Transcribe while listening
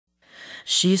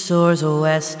She soars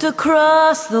west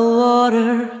across the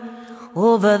water,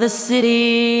 over the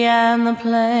city and the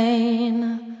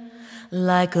plain.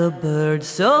 Like a bird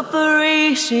so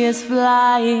free she is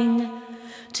flying,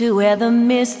 to where the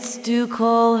mists do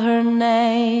call her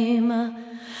name.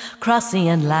 Crossing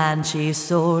and land she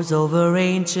soars over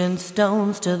ancient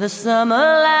stones, to the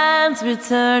Summerlands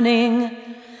returning.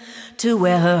 To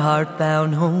where her heart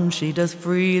found home she does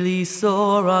freely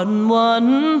soar on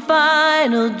one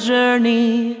final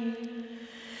journey.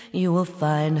 You will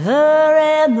find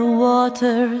her in the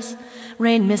waters,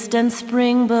 rain, mist and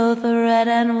spring, both red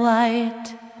and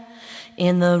white.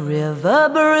 In the river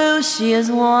Bruce she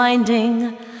is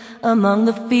winding, among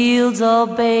the fields all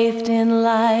bathed in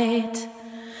light.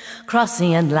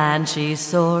 Crossing and land she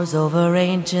soars over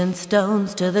ancient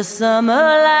stones, to the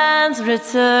Summerlands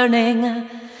returning.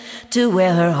 To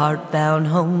where her heart found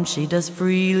home she does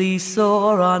freely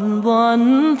soar on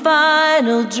one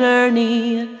final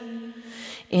journey.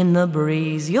 In the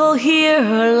breeze you'll hear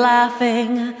her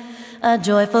laughing, a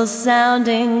joyful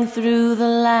sounding through the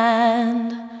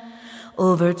land.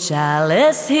 Over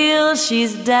Chalice Hill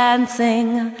she's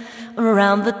dancing,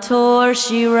 around the Tor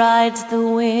she rides the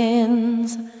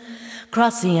winds.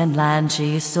 Crossing and land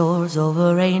she soars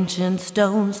over ancient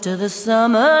stones, to the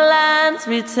Summerlands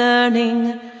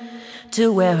returning.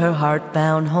 To where her heart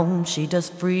found home she does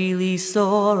freely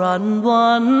soar on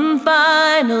one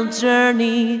final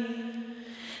journey.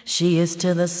 She is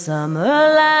to the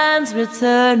Summerlands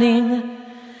returning,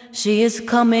 she is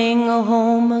coming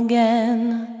home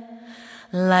again.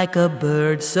 Like a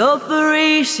bird so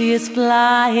free she is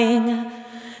flying,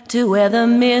 to where the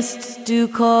mists do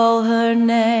call her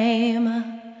name.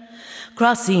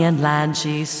 Crossing and land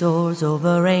she soars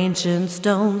over ancient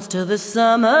stones, to the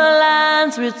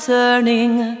Summerlands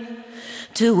returning.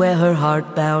 To where her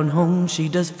heart found home she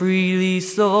does freely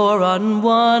soar on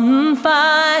one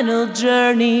final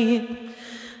journey.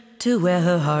 To where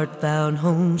her heart found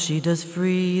home she does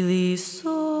freely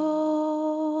soar.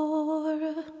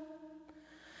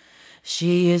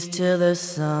 She is to the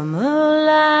Summerlands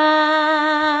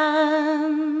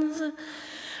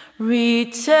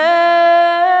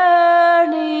returning.